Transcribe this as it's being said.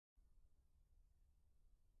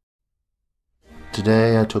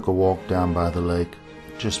Today I took a walk down by the lake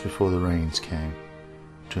just before the rains came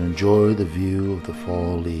to enjoy the view of the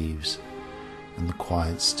fall leaves and the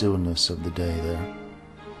quiet stillness of the day there.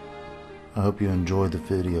 I hope you enjoyed the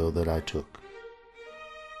video that I took.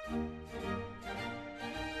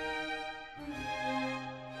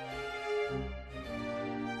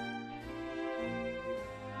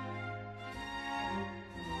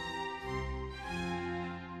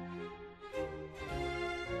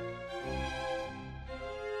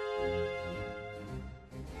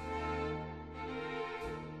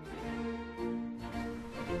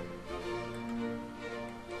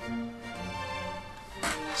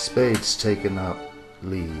 Spades taking up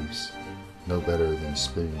leaves, no better than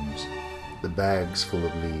spoons. The bags full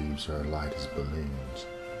of leaves are light as balloons.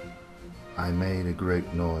 I made a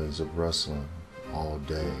great noise of rustling all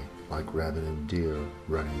day, like rabbit and deer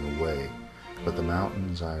running away. But the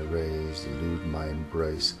mountains I raised elude my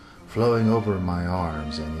embrace, flowing over my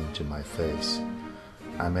arms and into my face.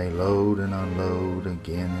 I may load and unload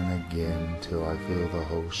again and again till I fill the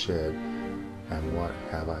whole shed, and what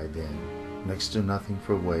have I then? Next to nothing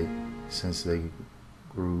for weight, since they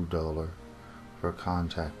grew duller, for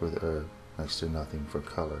contact with earth, next to nothing for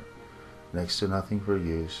color, next to nothing for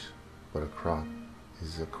use, but a crop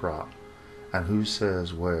is a crop, and who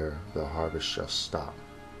says where the harvest shall stop?